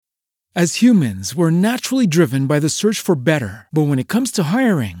As humans, we're naturally driven by the search for better. But when it comes to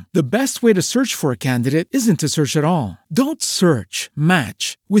hiring, the best way to search for a candidate isn't to search at all. Don't search,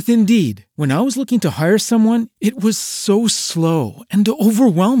 match with Indeed. When I was looking to hire someone, it was so slow and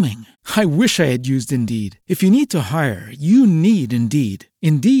overwhelming. I wish I had used Indeed. If you need to hire, you need Indeed.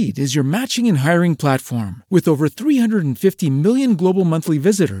 Indeed is your matching and hiring platform with over 350 million global monthly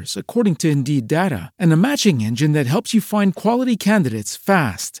visitors, according to Indeed data, and a matching engine that helps you find quality candidates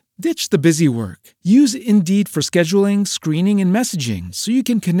fast. Ditch the busy work. Use Indeed for scheduling, screening, and messaging so you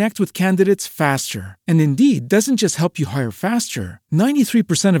can connect with candidates faster. And Indeed doesn't just help you hire faster.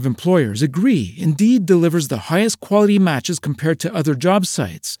 93% of employers agree Indeed delivers the highest quality matches compared to other job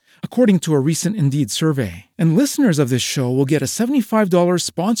sites, according to a recent Indeed survey. And listeners of this show will get a $75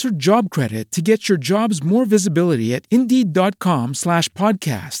 sponsored job credit to get your jobs more visibility at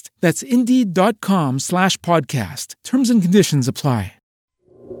Indeed.com/podcast. That's Indeed.com/podcast. Terms and conditions apply.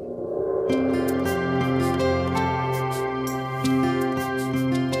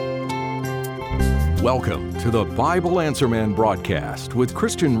 Welcome to the Bible Answer Man broadcast with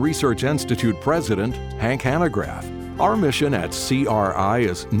Christian Research Institute President Hank Hanegraaff. Our mission at CRI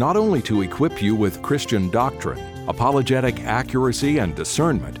is not only to equip you with Christian doctrine, apologetic accuracy, and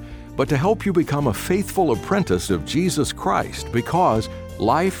discernment, but to help you become a faithful apprentice of Jesus Christ because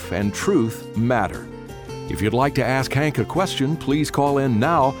life and truth matter. If you'd like to ask Hank a question, please call in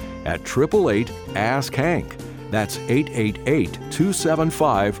now at 888-ASK-HANK. That's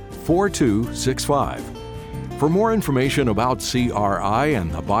 888-275-4265. For more information about CRI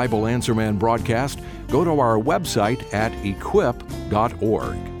and the Bible Answer Man broadcast, go to our website at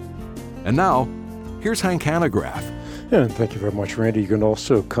equip.org. And now, here's Hank Hanegraaff. And thank you very much, Randy. You can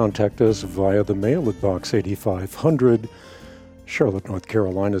also contact us via the mail at Box 8500, Charlotte, North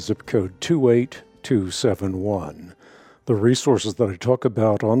Carolina, zip code 28271. The resources that I talk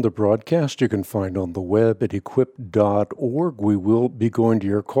about on the broadcast you can find on the web at equip.org. We will be going to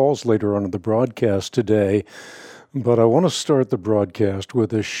your calls later on in the broadcast today, but I want to start the broadcast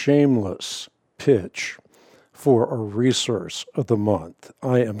with a shameless pitch for a resource of the month.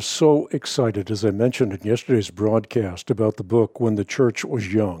 I am so excited, as I mentioned in yesterday's broadcast, about the book When the Church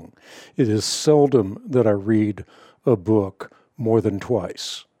Was Young. It is seldom that I read a book more than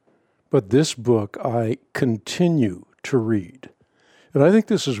twice, but this book I continue to read. And I think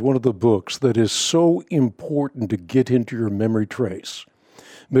this is one of the books that is so important to get into your memory trace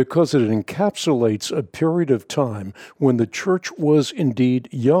because it encapsulates a period of time when the church was indeed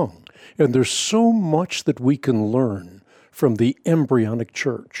young. And there's so much that we can learn from the embryonic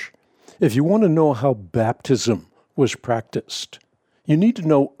church. If you want to know how baptism was practiced, you need to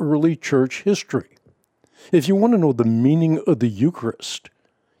know early church history. If you want to know the meaning of the Eucharist,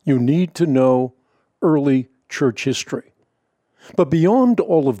 you need to know early church history. But beyond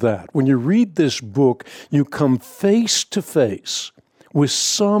all of that, when you read this book, you come face to face with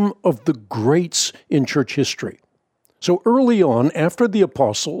some of the greats in church history. So early on, after the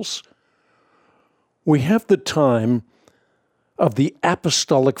apostles, we have the time of the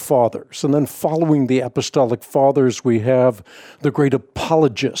apostolic fathers. And then following the apostolic fathers, we have the great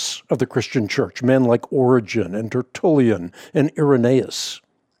apologists of the Christian church, men like Origen and Tertullian and Irenaeus.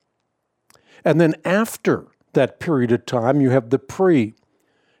 And then after that period of time, you have the pre-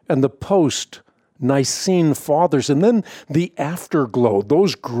 and the post-Nicene fathers, and then the afterglow,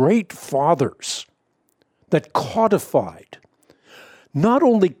 those great fathers that codified, not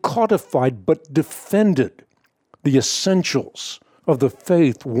only codified, but defended the essentials of the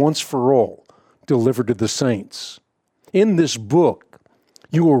faith once for all delivered to the saints. In this book,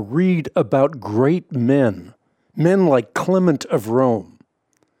 you will read about great men like Clement of Rome.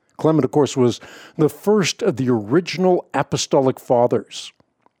 Clement, of course, was the first of the original apostolic fathers.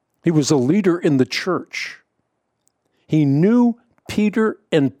 He was a leader in the church. He knew Peter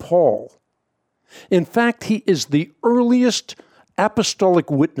and Paul. In fact, he is the earliest apostolic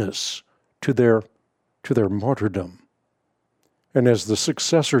witness to their martyrdom. And as the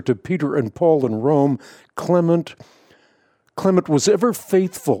successor to Peter and Paul in Rome, Clement was ever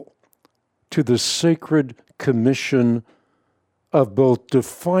faithful to the sacred commission of both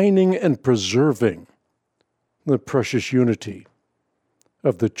defining and preserving the precious unity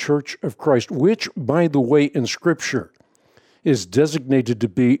of the Church of Christ, which, by the way, in Scripture is designated to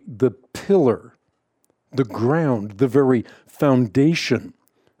be the pillar, the ground, the very foundation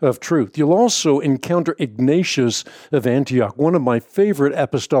of truth. You'll also encounter Ignatius of Antioch, one of my favorite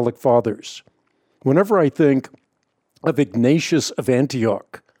apostolic fathers. Whenever I think of Ignatius of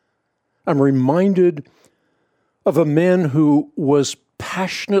Antioch, I'm reminded of a man who was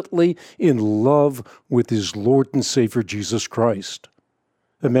passionately in love with his Lord and Savior Jesus Christ.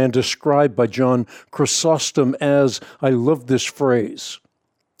 a man described by John Chrysostom as, I love this phrase,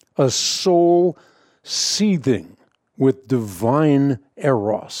 a soul seething with divine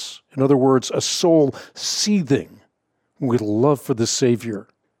eros. In other words, a soul seething with love for the Savior.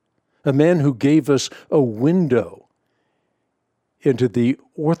 A man who gave us a window into the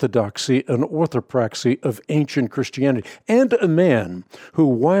orthodoxy and orthopraxy of ancient Christianity, and a man who,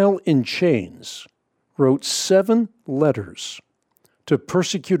 while in chains, wrote 7 letters to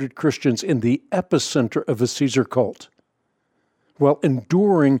persecuted Christians in the epicenter of a Caesar cult, while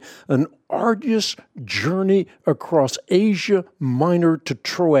enduring an arduous journey across Asia Minor to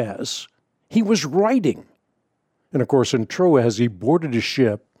Troas. He was writing. And of course, in Troas, he boarded a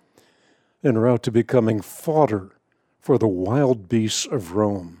ship en route to becoming fodder for the wild beasts of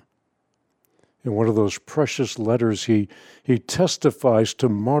Rome. In one of those precious letters, he testifies to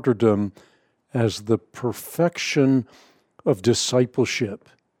martyrdom as the perfection of discipleship.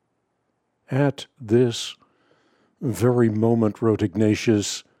 At this very moment, wrote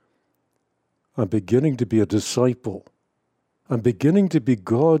Ignatius, I'm beginning to be a disciple. I'm beginning to be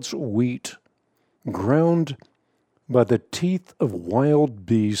God's wheat, ground by the teeth of wild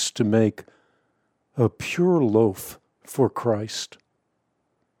beasts to make a pure loaf for Christ.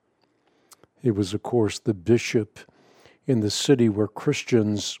 He was, of course, the bishop in the city where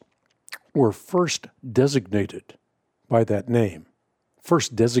Christians were first designated by that name,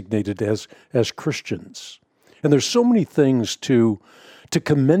 first designated as Christians. And there's so many things to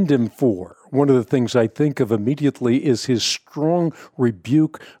commend him for. One of the things I think of immediately is his strong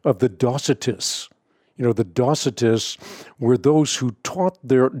rebuke of the Docetists. You know, the Docetists were those who taught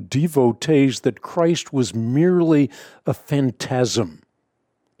their devotees that Christ was merely a phantasm.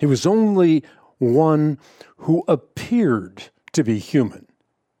 He was only one who appeared to be human.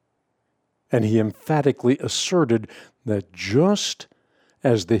 And he emphatically asserted that just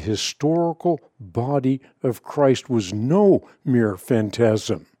as the historical body of Christ was no mere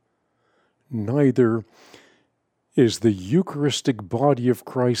phantasm, neither is the Eucharistic body of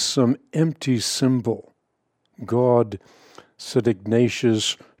Christ some empty symbol. God, said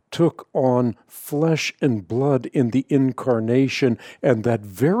Ignatius, took on flesh and blood in the incarnation, and that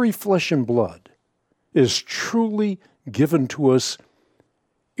very flesh and blood is truly given to us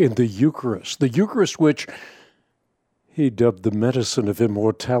in the Eucharist which he dubbed the medicine of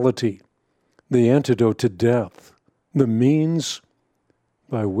immortality, the antidote to death, the means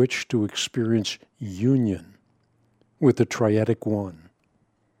by which to experience union with the Triadic One.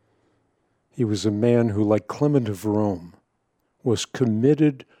 He was a man who, like Clement of Rome, was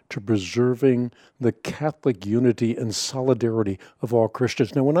committed to preserving the Catholic unity and solidarity of all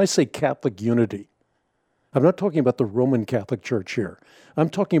Christians. Now, when I say Catholic unity, I'm not talking about the Roman Catholic Church here. I'm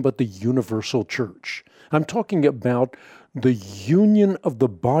talking about the universal church. I'm talking about the union of the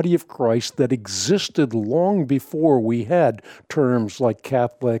body of Christ that existed long before we had terms like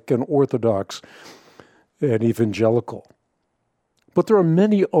Catholic and Orthodox and evangelical. But there are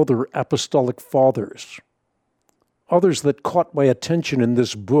many other apostolic fathers, others that caught my attention in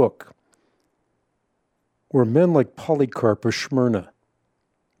this book, were men like Polycarp of Smyrna.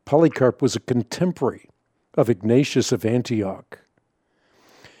 Polycarp was a contemporary of Ignatius of Antioch.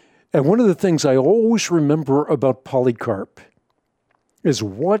 And one of the things I always remember about Polycarp is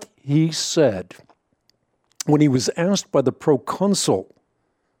what he said when he was asked by the proconsul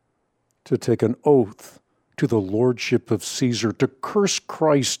to take an oath to the lordship of Caesar, to curse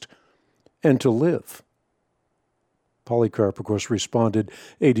Christ and to live. Polycarp, of course, responded,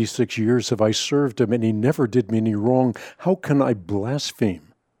 86 years have I served him, and he never did me any wrong. How can I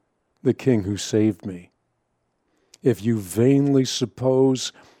blaspheme the king who saved me? If you vainly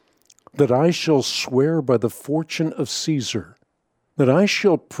suppose that I shall swear by the fortune of Caesar, that I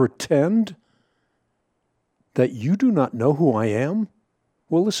shall pretend that you do not know who I am?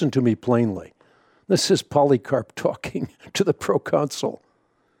 Well, listen to me plainly. This is Polycarp talking to the proconsul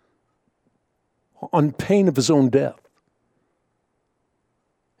on pain of his own death.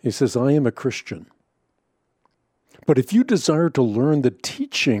 He says, I am a Christian. But if you desire to learn the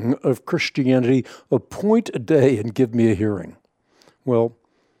teaching of Christianity, appoint a day and give me a hearing. Well,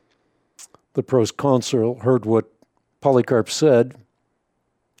 the proconsul heard what Polycarp said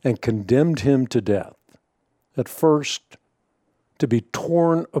and condemned him to death. At first, to be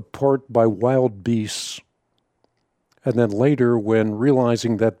torn apart by wild beasts. And then later, when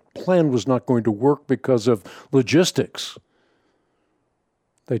realizing that plan was not going to work because of logistics,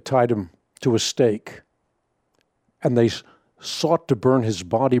 they tied him to a stake. And they sought to burn his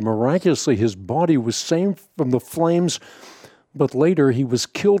body. Miraculously, his body was saved from the flames, but later he was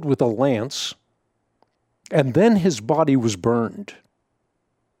killed with a lance, and then his body was burned.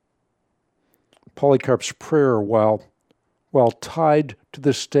 Polycarp's prayer while tied to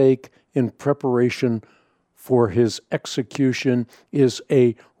the stake in preparation for his execution is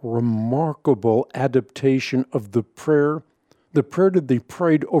a remarkable adaptation of the prayer that he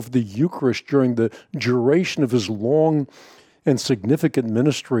prayed over the Eucharist during the duration of his long and significant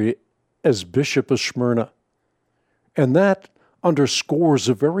ministry as Bishop of Smyrna. And that underscores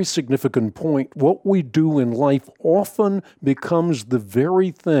a very significant point. What we do in life often becomes the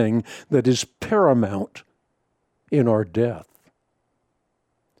very thing that is paramount in our death.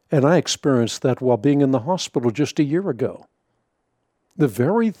 And I experienced that while being in the hospital just a year ago. The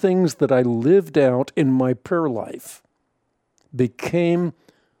very things that I lived out in my prayer life became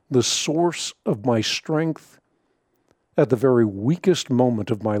the source of my strength at the very weakest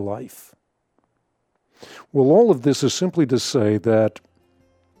moment of my life. Well, all of this is simply to say that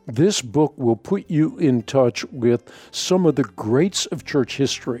this book will put you in touch with some of the greats of church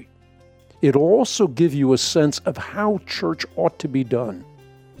history. It'll also give you a sense of how church ought to be done.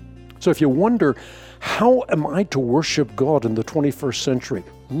 So if you wonder, how am I to worship God in the 21st century?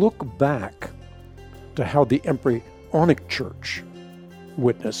 Look back to how the embryonic church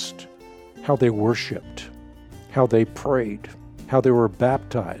witnessed, how they worshiped, how they prayed, how they were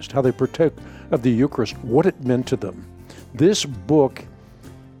baptized, how they partook of the Eucharist, what it meant to them. This book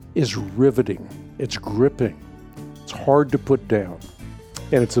is riveting, it's gripping, it's hard to put down,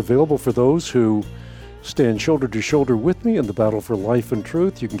 and it's available for those who stand shoulder to shoulder with me in the battle for life and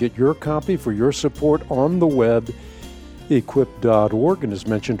truth. You can get your copy for your support on the web, equip.org, and as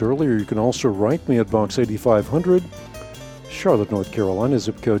mentioned earlier, you can also write me at Box 8500, Charlotte, North Carolina,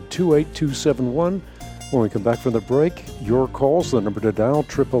 zip code 28271. When we come back from the break, your calls, the number to dial,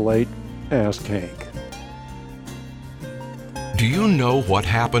 888-ASK HANK. Do you know what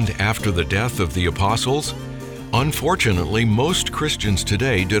happened after the death of the apostles? Unfortunately, most Christians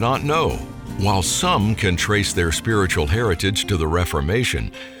today do not know. While some can trace their spiritual heritage to the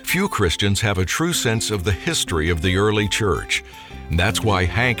Reformation, few Christians have a true sense of the history of the early church. That's why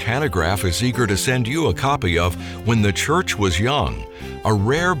Hank Hanegraaff is eager to send you a copy of When the Church Was Young, a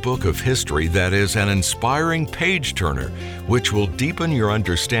rare book of history that is an inspiring page-turner, which will deepen your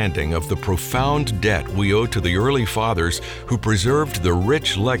understanding of the profound debt we owe to the early fathers who preserved the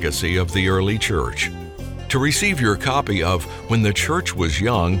rich legacy of the early church. To receive your copy of When the Church Was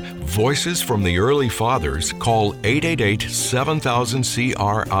Young, Voices from the Early Fathers, call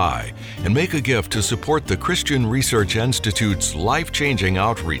 888-7000-CRI and make a gift to support the Christian Research Institute's life-changing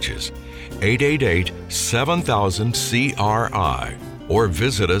outreaches. 888-7000-CRI or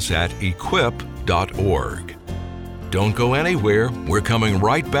visit us at equip.org. Don't go anywhere. We're coming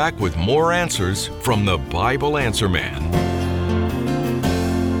right back with more answers from the Bible Answer Man.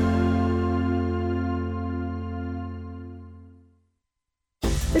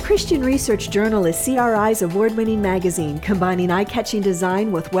 The Christian Research Journal is CRI's award-winning magazine, combining eye-catching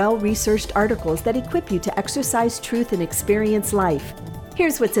design with well-researched articles that equip you to exercise truth and experience life.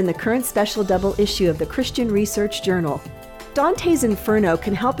 Here's what's in the current special double issue of the Christian Research Journal. Dante's Inferno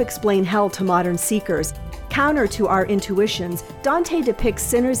can help explain hell to modern seekers. Counter to our intuitions, Dante depicts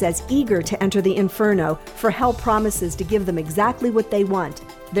sinners as eager to enter the inferno, for hell promises to give them exactly what they want,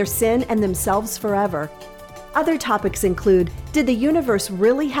 their sin and themselves forever. Other topics include, did the universe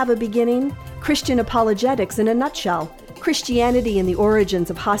really have a beginning? Christian apologetics in a nutshell. Christianity and the origins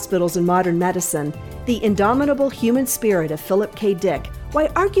of hospitals and modern medicine. The indomitable human spirit of Philip K. Dick. Why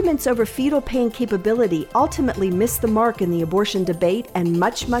arguments over fetal pain capability ultimately miss the mark in the abortion debate, and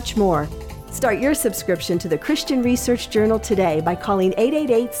much, much more. Start your subscription to the Christian Research Journal today by calling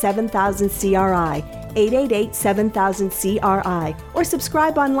 888-7000-CRI, 888-7000-CRI, or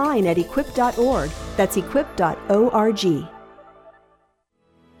subscribe online at equip.org. That's equip.org.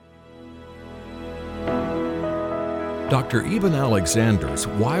 Dr. Eben Alexander's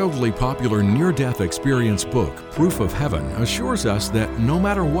wildly popular near-death experience book, Proof of Heaven, assures us that no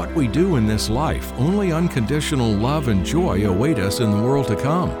matter what we do in this life, only unconditional love and joy await us in the world to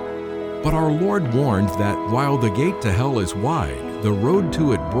come. But our Lord warned that while the gate to hell is wide, the road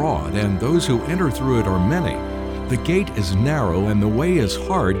to it broad, and those who enter through it are many, the gate is narrow and the way is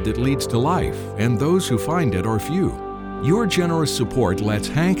hard that leads to life, and those who find it are few. Your generous support lets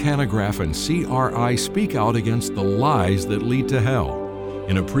Hank Hanegraaff and CRI speak out against the lies that lead to hell.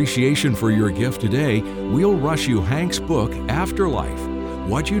 In appreciation for your gift today, we'll rush you Hank's book, Afterlife,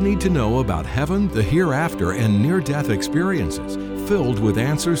 What You Need to Know About Heaven, the Hereafter, and Near-Death Experiences, filled with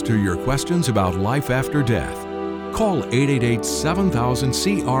answers to your questions about life after death. Call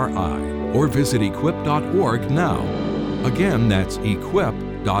 888-7000-CRI or visit equip.org now. Again, that's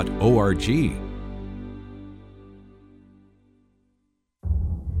equip.org.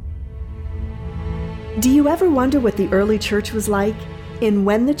 Do you ever wonder what the early church was like? In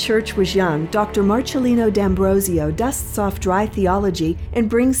When the Church Was Young, Dr. Marcellino D'Ambrosio dusts off dry theology and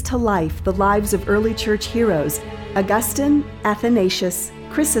brings to life the lives of early church heroes, Augustine, Athanasius,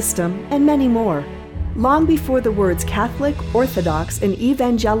 Chrysostom, and many more. Long before the words Catholic, Orthodox, and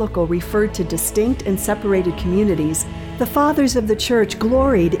Evangelical referred to distinct and separated communities, the fathers of the Church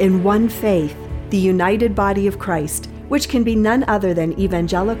gloried in one faith, the united body of Christ, which can be none other than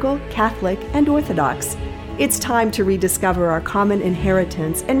Evangelical, Catholic, and Orthodox. It's time to rediscover our common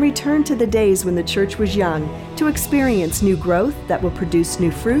inheritance and return to the days when the Church was young to experience new growth that will produce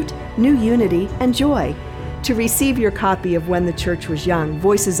new fruit, new unity, and joy. To receive your copy of When the Church Was Young,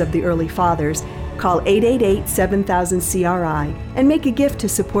 Voices of the Early Fathers, call 888-7000-CRI and make a gift to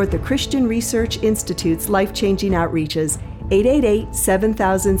support the Christian Research Institute's life-changing outreaches,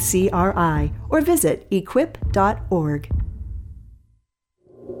 888-7000-CRI, or visit equip.org.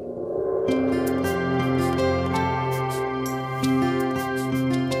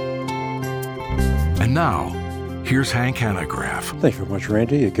 And now, here's Hank Hanegraaff. Thank you very much,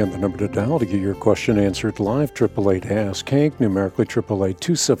 Randy. Again, the number to dial to get your question answered live, 888-ASK-HANK, numerically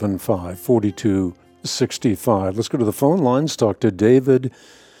 888-275-4265. Let's go to the phone lines, talk to David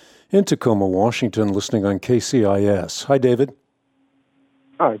in Tacoma, Washington, listening on KCIS. Hi, David.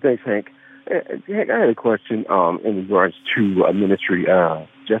 All right, thanks, Hank. Hank, I had a question in regards to ministry,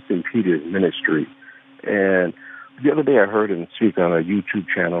 Justin Peters' ministry. And the other day I heard him speak on a YouTube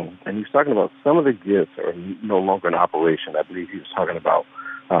channel, and he was talking about some of the gifts are no longer in operation. I believe he was talking about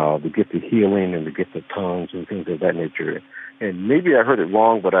the gift of healing and the gift of tongues and things of that nature. And maybe I heard it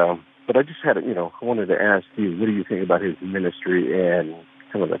wrong, but I just had I wanted to ask you, what do you think about his ministry and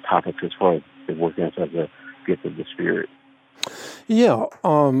some of the topics as far as the workings of the gift of the Spirit? Yeah,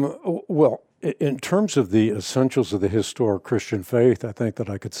 well, in terms of the essentials of the historic Christian faith, I think that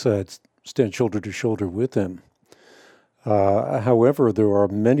I could stand shoulder to shoulder with him. However, there are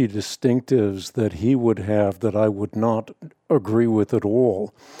many distinctives that he would have that I would not agree with at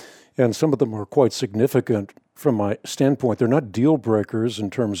all. And some of them are quite significant from my standpoint. They're not deal breakers in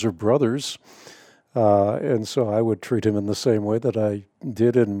terms of brothers. And so I would treat him in the same way that I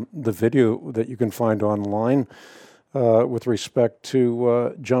did in the video that you can find online with respect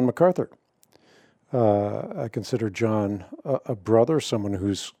to John MacArthur. I consider John a brother, someone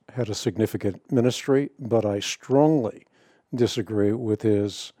who's had a significant ministry, but I strongly disagree with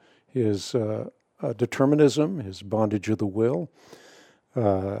his determinism, his bondage of the will.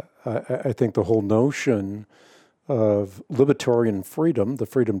 I think the whole notion of libertarian freedom, the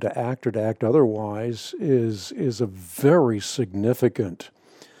freedom to act or to act otherwise, is a very significant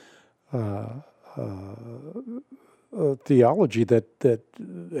theology that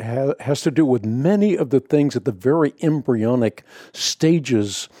has to do with many of the things at the very embryonic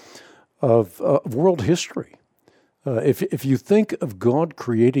stages of world history. If you think of God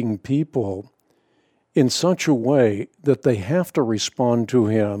creating people in such a way that they have to respond to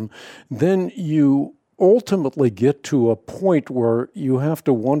Him, then you ultimately get to a point where you have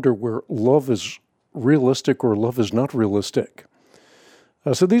to wonder where love is realistic or love is not realistic.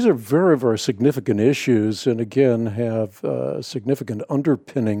 So these are very, very significant issues, and again, have significant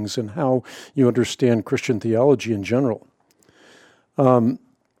underpinnings in how you understand Christian theology in general.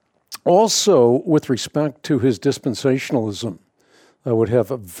 Also, with respect to his dispensationalism, I would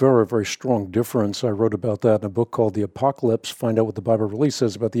have a very, very strong difference. I wrote about that in a book called The Apocalypse, Find Out What the Bible Really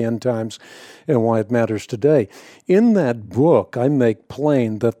Says About the End Times and Why It Matters Today. In that book, I make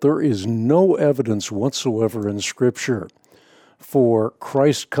plain that there is no evidence whatsoever in Scripture for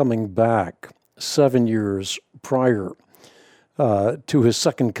Christ coming back 7 years prior to his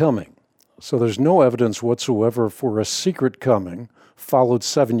second coming. So there's no evidence whatsoever for a secret coming, followed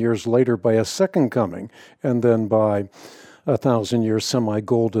 7 years later by a second coming, and then by 1,000-year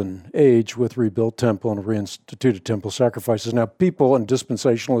semi-golden age with rebuilt temple and reinstituted temple sacrifices. Now, people in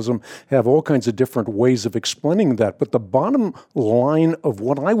dispensationalism have all kinds of different ways of explaining that, but the bottom line of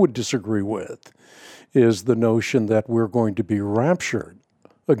what I would disagree with is the notion that we're going to be raptured.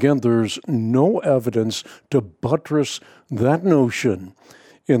 Again, there's no evidence to buttress that notion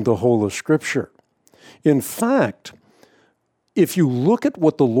in the whole of Scripture. In fact, if you look at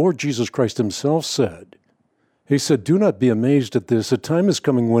what the Lord Jesus Christ himself said, he said, "Do not be amazed at this. A time is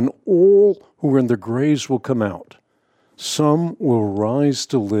coming when all who are in their graves will come out. Some will rise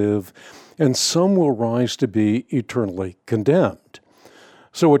to live, and some will rise to be eternally condemned."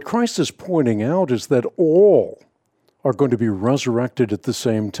 So what Christ is pointing out is that all are going to be resurrected at the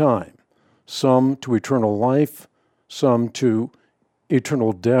same time. Some to eternal life, some to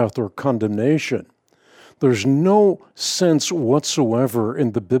eternal death or condemnation. There's no sense whatsoever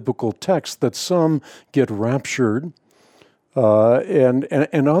in the biblical text that some get raptured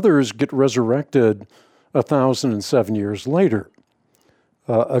and others get resurrected 1,007 years later.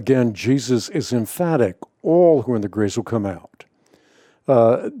 Again, Jesus is emphatic. All who are in the graves will come out.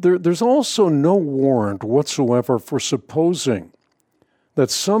 There's also no warrant whatsoever for supposing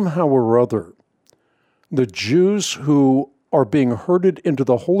that somehow or other the Jews who are being herded into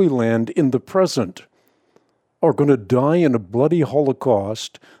the Holy Land in the present are going to die in a bloody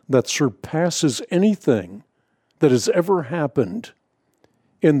Holocaust that surpasses anything that has ever happened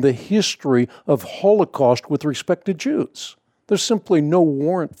in the history of Holocaust with respect to Jews. There's simply no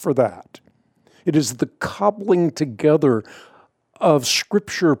warrant for that. It is the cobbling together of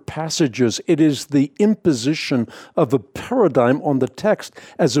Scripture passages. It is the imposition of a paradigm on the text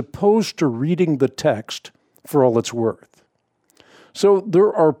as opposed to reading the text for all it's worth. So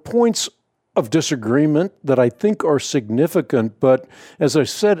there are points of disagreement that I think are significant, but as I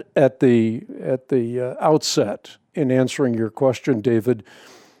said at the outset in answering your question, David,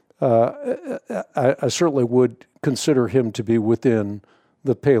 I certainly would consider him to be within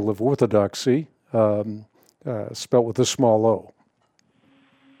the pale of orthodoxy, spelled with a small o.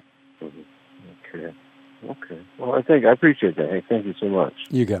 Okay. Well, I appreciate that. Hey, thank you so much.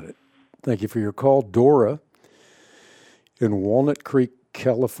 You got it. Thank you for your call. Dora in Walnut Creek,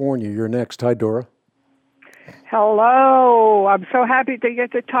 California. You're next. Hi, Dora. Hello. I'm so happy to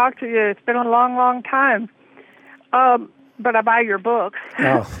get to talk to you. It's been a long, long time. But I buy your books.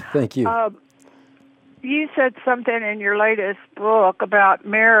 Oh, thank you. You said something in your latest book about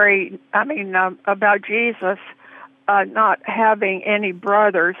about Jesus not having any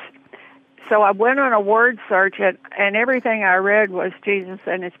brothers. So I went on a word search, and everything I read was Jesus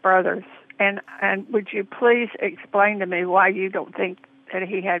and his brothers. And would you please explain to me why you don't think that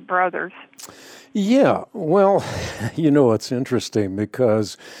he had brothers? Yeah, well, it's interesting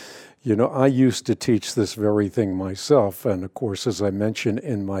because, I used to teach this very thing myself. And of course, as I mentioned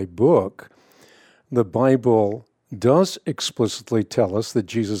in my book, the Bible does explicitly tell us that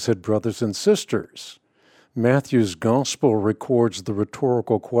Jesus had brothers and sisters. Matthew's gospel records the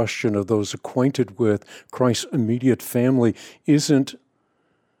rhetorical question of those acquainted with Christ's immediate family. Isn't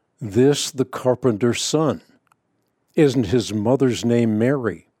this the carpenter's son? Isn't his mother's name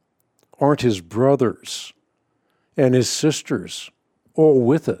Mary? Aren't his brothers and his sisters all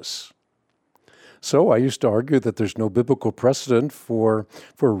with us? So I used to argue that there's no biblical precedent for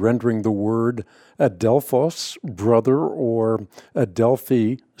rendering the word adelphos, brother, or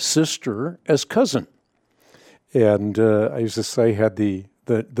adelphi, sister, as cousin. And I used to say, had the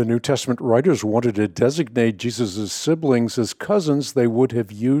New Testament writers wanted to designate Jesus' siblings as cousins, they would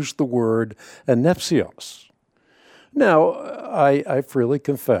have used the word anepsios. Now, I freely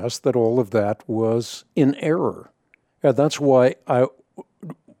confess that all of that was in error. And that's why I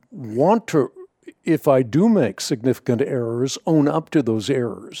want to, if I do make significant errors, own up to those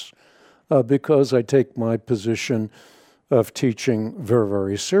errors, because I take my position of teaching very,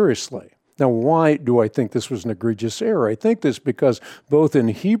 very seriously. Now, why do I think this was an egregious error? I think this because both in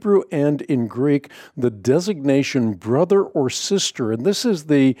Hebrew and in Greek, the designation brother or sister, and this is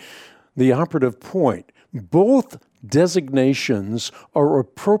the operative point, both designations are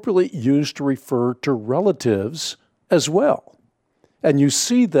appropriately used to refer to relatives as well. And you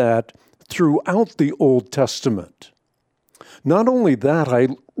see that throughout the Old Testament. Not only that, I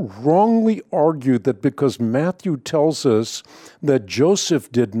wrongly argued that because Matthew tells us that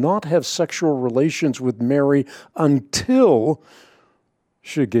Joseph did not have sexual relations with Mary until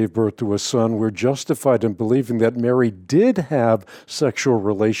she gave birth to a son, we're justified in believing that Mary did have sexual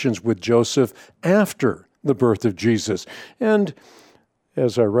relations with Joseph after the birth of Jesus. And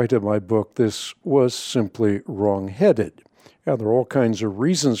as I write in my book, this was simply wrong-headed. And there are all kinds of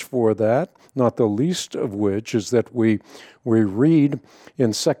reasons for that, not the least of which is that we read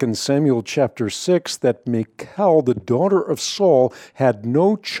in 2 Samuel chapter 6 that Michal, the daughter of Saul, had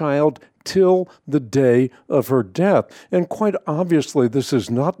no child till the day of her death. And quite obviously, this is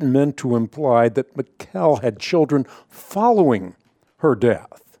not meant to imply that Michal had children following her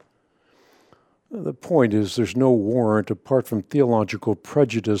death. The point is, there's no warrant, apart from theological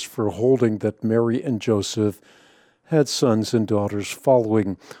prejudice, for holding that Mary and Joseph had sons and daughters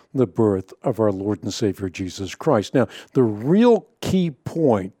following the birth of our Lord and Savior Jesus Christ. Now, the real key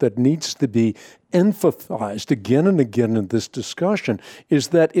point that needs to be emphasized again and again in this discussion is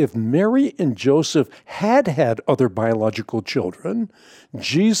that if Mary and Joseph had had other biological children,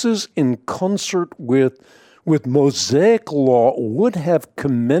 Jesus, in concert with Mosaic law, would have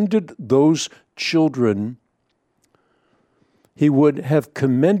commended those children. He would have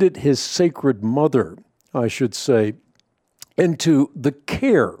commended his sacred mother I should say, into the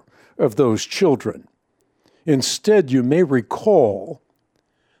care of those children. Instead, you may recall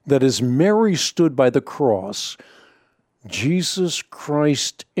that as Mary stood by the cross, Jesus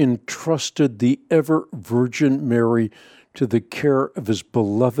Christ entrusted the ever-Virgin Mary to the care of his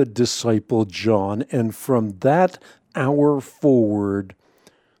beloved disciple John, and from that hour forward,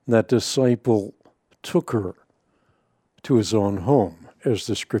 that disciple took her to his own home, as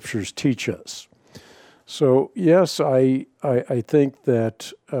the Scriptures teach us. So, yes, I think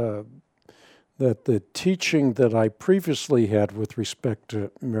that that the teaching that I previously had with respect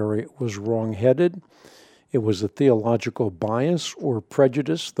to Mary was wrong-headed. It was a theological bias or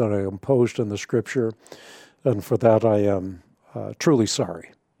prejudice that I imposed on the Scripture, and for that I am truly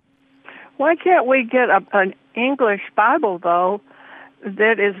sorry. Why can't we get an English Bible, though,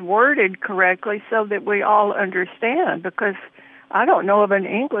 that is worded correctly so that we all understand? Because I don't know of an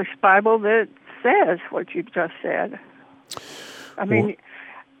English Bible that says what you just said. I mean,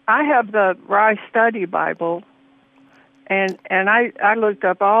 I have the Rice Study Bible, and I looked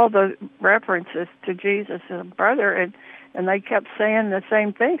up all the references to Jesus and brother, and they kept saying the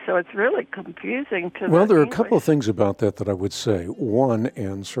same thing, so it's really confusing to Well, there are English. a couple of things about that I would say. One,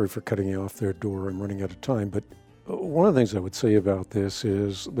 and sorry for cutting you off there, Dora, I'm running out of time, but one of the things I would say about this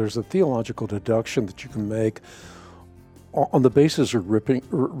is there's a theological deduction that you can make on the basis of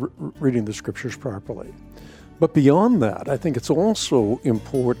reading the Scriptures properly. But beyond that, I think it's also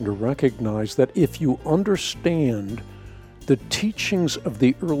important to recognize that if you understand the teachings of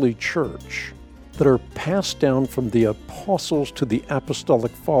the early church that are passed down from the apostles to the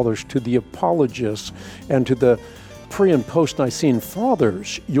apostolic fathers to the apologists and to the pre- and post-Nicene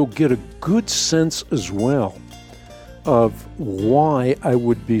fathers, you'll get a good sense as well of why I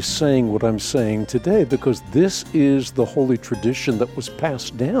would be saying what I'm saying today, because this is the holy tradition that was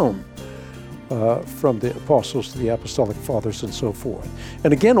passed down from the apostles to the apostolic fathers and so forth.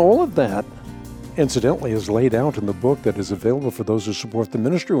 And again, all of that, incidentally, is laid out in the book that is available for those who support the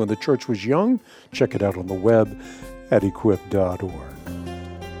ministry when the church was young. Check it out on the web at equip.org.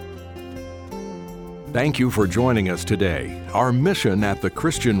 Thank you for joining us today. Our mission at the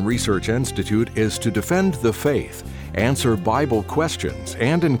Christian Research Institute is to defend the faith, answer Bible questions,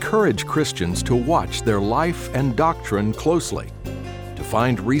 and encourage Christians to watch their life and doctrine closely. To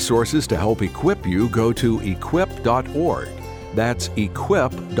find resources to help equip you, go to equip.org. That's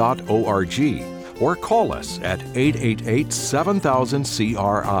equip.org. Or call us at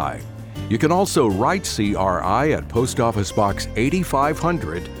 888-7000-CRI. You can also write CRI at Post Office Box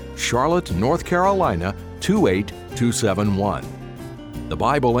 8500, Charlotte, North Carolina, 28271. The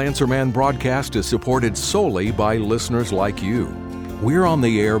Bible Answer Man broadcast is supported solely by listeners like you. We're on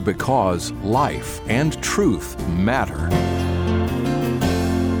the air because life and truth matter.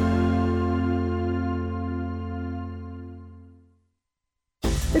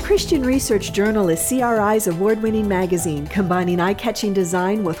 The Christian Research Journal is CRI's award-winning magazine, combining eye-catching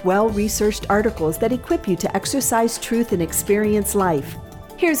design with well-researched articles that equip you to exercise truth and experience life.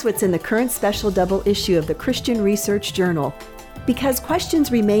 Here's what's in the current special double issue of the Christian Research Journal. Because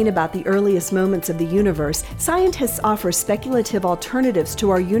questions remain about the earliest moments of the universe, scientists offer speculative alternatives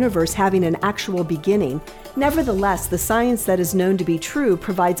to our universe having an actual beginning. Nevertheless, the science that is known to be true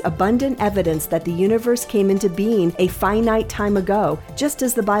provides abundant evidence that the universe came into being a finite time ago, just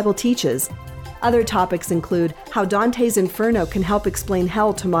as the Bible teaches. Other topics include how Dante's Inferno can help explain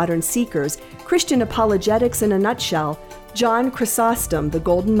hell to modern seekers, Christian apologetics in a nutshell, John Chrysostom, the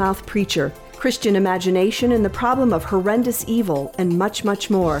golden-mouthed preacher, Christian imagination and the problem of horrendous evil, and much, much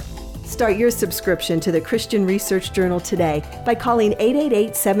more. Start your subscription to the Christian Research Journal today by calling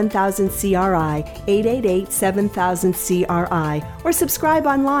 888-7000-CRI, 888-7000-CRI, or subscribe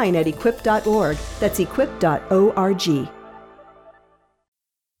online at equip.org. That's equip.org.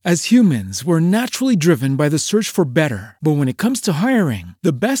 As humans, we're naturally driven by the search for better. But when it comes to hiring,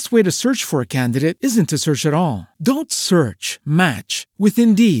 the best way to search for a candidate isn't to search at all. Don't search, match with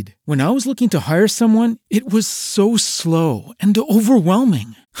Indeed. When I was looking to hire someone, it was so slow and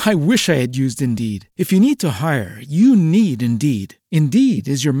overwhelming. I wish I had used Indeed. If you need to hire, you need Indeed. Indeed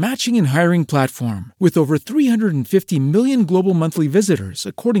is your matching and hiring platform with over 350 million global monthly visitors,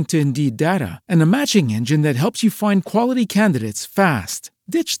 according to Indeed data, and a matching engine that helps you find quality candidates fast.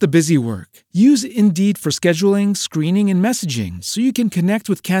 Ditch the busy work. Use Indeed for scheduling, screening, and messaging so you can connect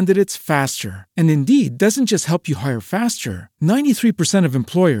with candidates faster. And Indeed doesn't just help you hire faster. 93% of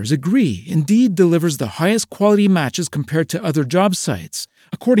employers agree Indeed delivers the highest quality matches compared to other job sites,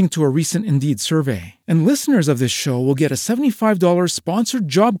 according to a recent Indeed survey. And listeners of this show will get a $75 sponsored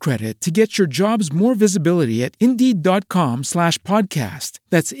job credit to get your jobs more visibility at Indeed.com/podcast.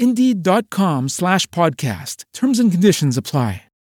 That's Indeed.com/podcast. Terms and conditions apply.